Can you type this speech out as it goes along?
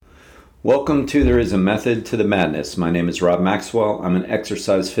Welcome to There Is a Method to the Madness. My name is Rob Maxwell. I'm an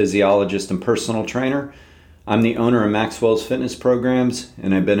exercise physiologist and personal trainer. I'm the owner of Maxwell's fitness programs,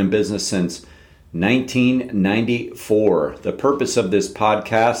 and I've been in business since 1994. The purpose of this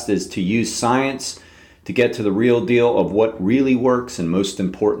podcast is to use science to get to the real deal of what really works and, most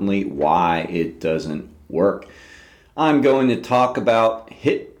importantly, why it doesn't work. I'm going to talk about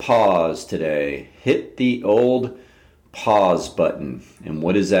hit pause today. Hit the old pause button. And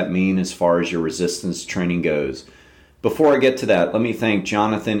what does that mean as far as your resistance training goes? Before I get to that, let me thank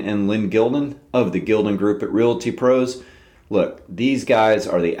Jonathan and Lynn Gilden of the Gilden Group at Realty Pros. Look, these guys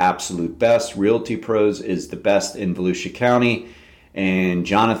are the absolute best. Realty Pros is the best in Volusia County, and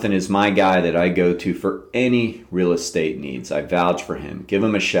Jonathan is my guy that I go to for any real estate needs. I vouch for him. Give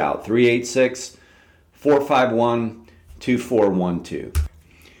him a shout, 386-451-2412.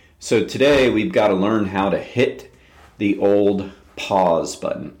 So today we've got to learn how to hit the old pause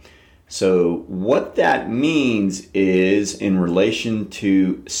button. So what that means is in relation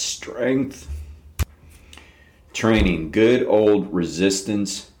to strength training, good old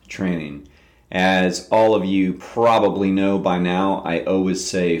resistance training. As all of you probably know by now, I always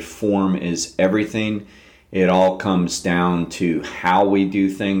say form is everything. It all comes down to how we do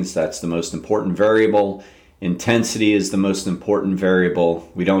things. That's the most important variable. Intensity is the most important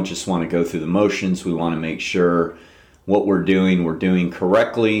variable. We don't just want to go through the motions. We want to make sure what we're doing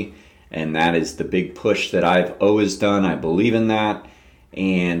correctly. And that is the big push that I've always done. I believe in that.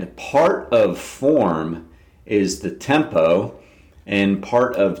 And part of form is the tempo, and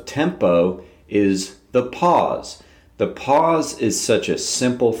part of tempo is the pause. The pause is such a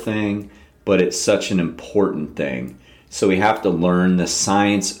simple thing, but it's such an important thing. So we have to learn the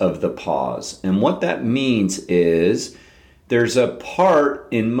science of the pause. And what that means is there's a part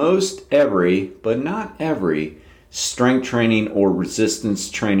in most every, but not every, strength training or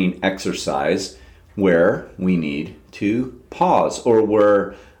resistance training exercise where we need to pause, or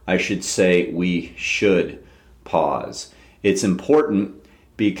where I should say we should pause. It's important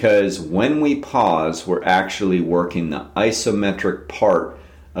because when we pause, we're actually working the isometric part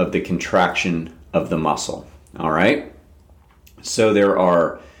of the contraction of the muscle. All right? So there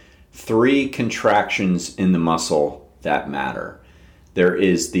are three contractions in the muscle that matter. There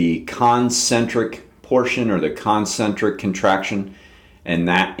is the concentric portion, or the concentric contraction, and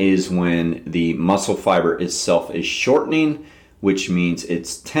that is when the muscle fiber itself is shortening, which means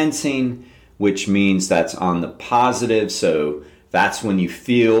it's tensing, which means that's on the positive. So that's when you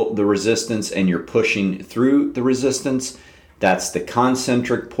feel the resistance and you're pushing through the resistance. That's the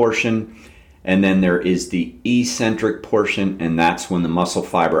concentric portion. And then there is the eccentric portion, and that's when the muscle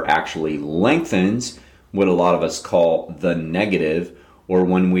fiber actually lengthens, what a lot of us call the negative, or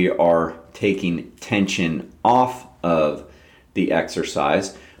when we are taking tension off of the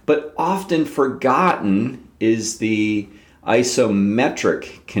exercise. But often forgotten is the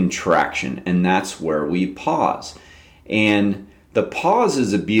isometric contraction, and that's where we pause. And the pause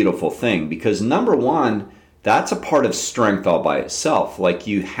is a beautiful thing because, number one, that's a part of strength all by itself. Like,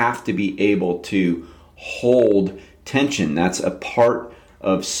 you have to be able to hold tension. That's a part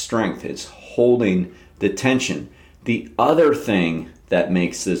of strength. It's holding the tension. The other thing that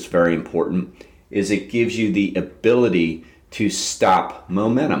makes this very important is it gives you the ability to stop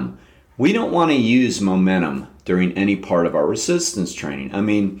momentum. We don't want to use momentum during any part of our resistance training. I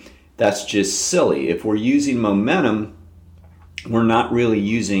mean, that's just silly. If we're using momentum, we're not really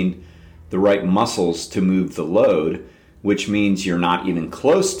using the right muscles to move the load, which means you're not even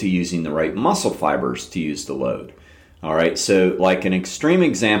close to using the right muscle fibers to use the load. All right, so like an extreme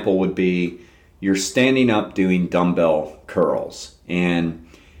example would be you're standing up doing dumbbell curls, and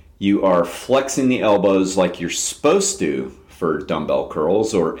you are flexing the elbows like you're supposed to for dumbbell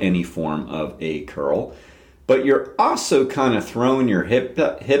curls or any form of a curl, but you're also kind of throwing your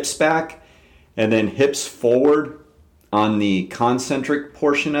hips back and then hips forward on the concentric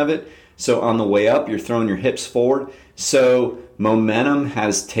portion of it. So on the way up, you're throwing your hips forward. So momentum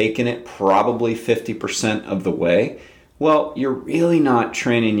has taken it probably 50% of the way. Well, you're really not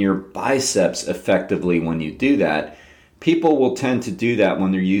training your biceps effectively when you do that. People will tend to do that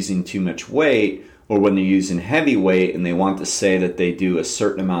when they're using too much weight, or when they're using heavy weight and they want to say that they do a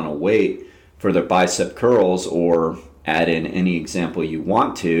certain amount of weight for their bicep curls, or add in any example you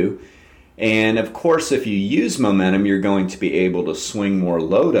want to. And of course, if you use momentum, you're going to be able to swing more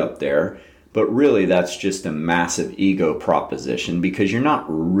load up there. But really, that's just a massive ego proposition because you're not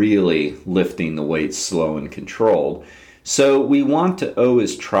really lifting the weight slow and controlled. So we want to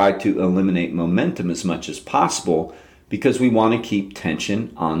always try to eliminate momentum as much as possible because we want to keep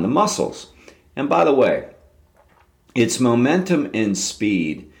tension on the muscles. And by the way, it's momentum and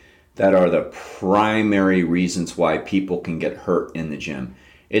speed that are the primary reasons why people can get hurt in the gym.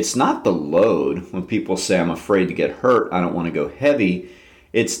 It's not the load. When people say, I'm afraid to get hurt, I don't want to go heavy,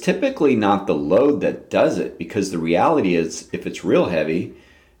 it's typically not the load that does it, because the reality is if it's real heavy,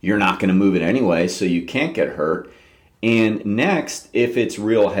 you're not going to move it anyway, so you can't get hurt. And next, if it's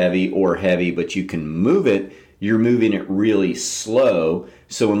real heavy or heavy, but you can move it, you're moving it really slow.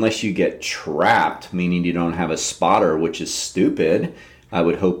 So unless you get trapped, meaning you don't have a spotter, which is stupid, I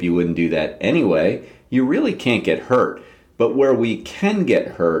would hope you wouldn't do that anyway, you really can't get hurt. But where we can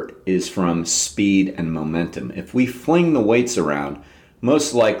get hurt is from speed and momentum. If we fling the weights around,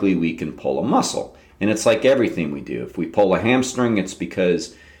 most likely we can pull a muscle. And it's like everything we do. If we pull a hamstring, it's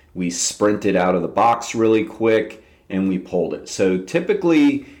because we sprinted out of the box really quick and we pulled it. So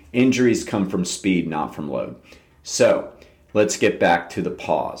typically injuries come from speed, not from load. So let's get back to the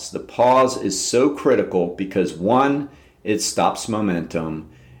pause. The pause is so critical because 1, it stops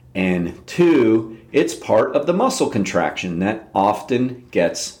momentum, and 2, it's part of the muscle contraction that often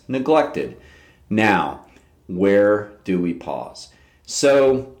gets neglected. Now, where do we pause?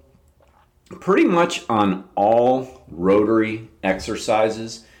 So pretty much on all rotary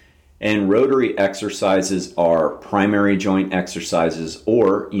exercises, and rotary exercises are primary joint exercises,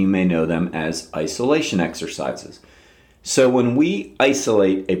 or you may know them as isolation exercises. So when we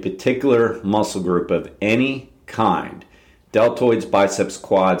isolate a particular muscle group of any kind, deltoids, biceps,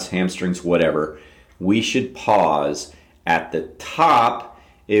 quads, hamstrings, whatever, we should pause at the top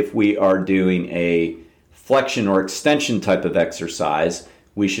if we are doing a flexion or extension type of exercise.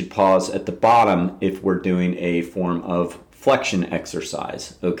 We should pause at the bottom if we're doing a form of flexion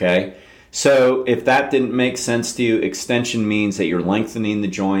exercise, okay? So if that didn't make sense to you, extension means that you're lengthening the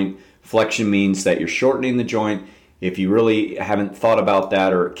joint, flexion means that you're shortening the joint. If you really haven't thought about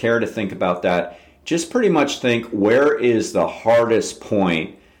that or care to think about that, just pretty much think, where is the hardest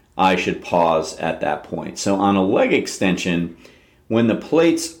point I should pause at that point? So on a leg extension, when the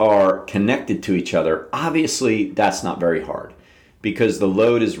plates are connected to each other, obviously that's not very hard because the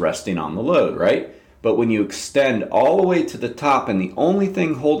load is resting on the load, right? But when you extend all the way to the top and the only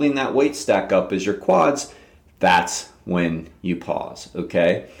thing holding that weight stack up is your quads, that's when you pause,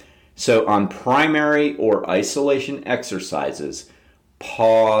 okay? So on primary or isolation exercises,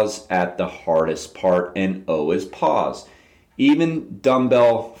 pause at the hardest part, and O is pause. Even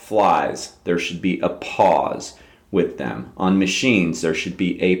dumbbell flies, there should be a pause with them. On machines, there should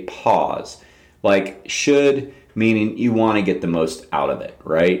be a pause. Like should, meaning you want to get the most out of it,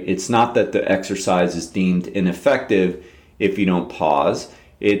 right? It's not that the exercise is deemed ineffective if you don't pause.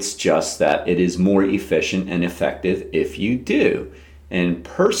 It's just that it is more efficient and effective if you do. And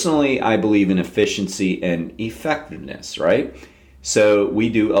personally, I believe in efficiency and effectiveness, right? So we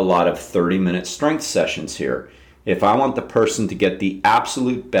do a lot of 30-minute strength sessions here. If I want the person to get the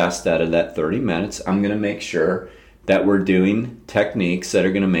absolute best out of that 30 minutes, I'm going to make sure that we're doing techniques that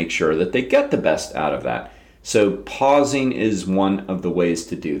are going to make sure that they get the best out of that. So pausing is one of the ways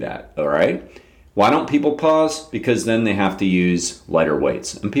to do that, all right? Why don't people pause? Because then they have to use lighter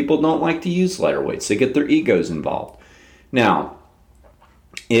weights. And people don't like to use lighter weights. They get their egos involved. Now,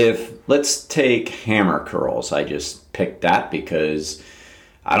 let's take hammer curls. I just picked that because,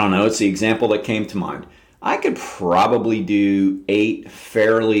 I don't know, it's the example that came to mind. I could probably do 8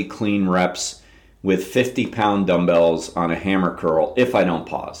 fairly clean reps with 50-pound dumbbells on a hammer curl if I don't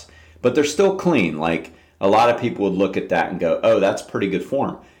pause. But they're still clean. Like, a lot of people would look at that and go, oh, that's pretty good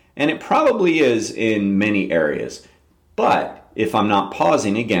form. And it probably is in many areas. But if I'm not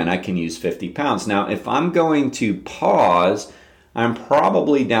pausing, again, I can use 50 pounds. Now, if I'm going to pause, I'm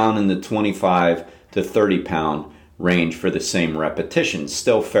probably down in the 25 to 30 pound range for the same repetition.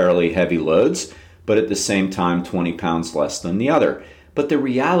 Still fairly heavy loads, but at the same time, 20 pounds less than the other. But the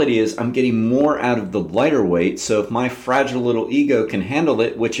reality is I'm getting more out of the lighter weight. So if my fragile little ego can handle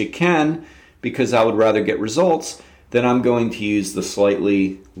it, which it can, because I would rather get results, then I'm going to use the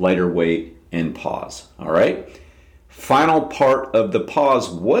slightly lighter weight and pause. All right. Final part of the pause.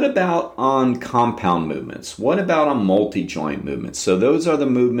 What about on compound movements? What about on multi-joint movements? So those are the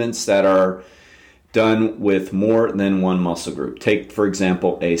movements that are done with more than one muscle group. Take, for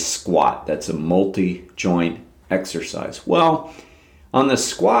example, a squat. That's a multi-joint exercise. Well, on the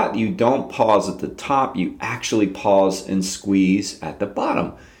squat, you don't pause at the top. You actually pause and squeeze at the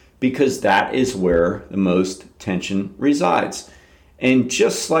bottom, because that is where the most tension resides. And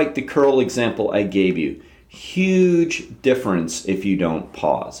just like the curl example I gave you, huge difference if you don't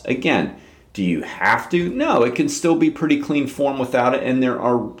pause. Again, do you have to? No, it can still be pretty clean form without it, and there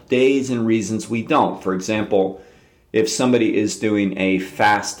are days and reasons we don't. For example, if somebody is doing a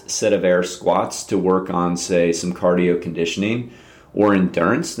fast set of air squats to work on, say, some cardio conditioning, or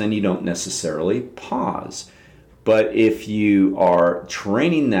endurance, then you don't necessarily pause. But if you are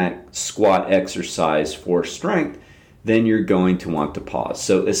training that squat exercise for strength, then you're going to want to pause.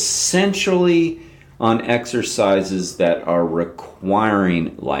 So essentially, on exercises that are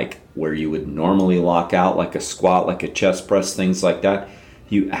requiring, like where you would normally lock out, like a squat, like a chest press, things like that,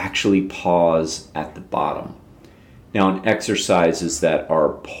 you actually pause at the bottom. Now, on exercises that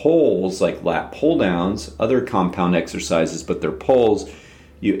are pulls, like lat pull downs, other compound exercises, but they're pulls,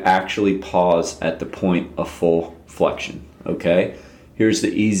 you actually pause at the point of full flexion, okay? Here's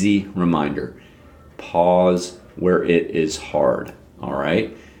the easy reminder. Pause where it is hard, all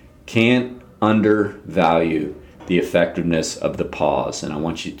right? Can't undervalue the effectiveness of the pause, and I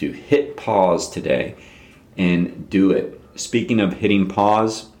want you to hit pause today and do it. Speaking of hitting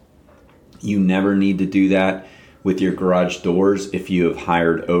pause, you never need to do that with your garage doors if you have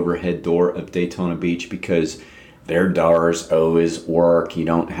hired Overhead Door of Daytona Beach, because their doors always work. You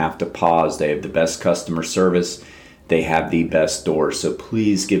don't have to pause. They have the best customer service. They have the best doors. So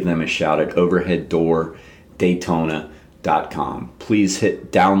please give them a shout at overheaddordaytona.com. Please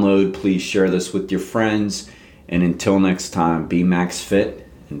hit download. Please share this with your friends. And until next time, be Max Fit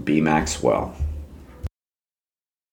and be Maxwell.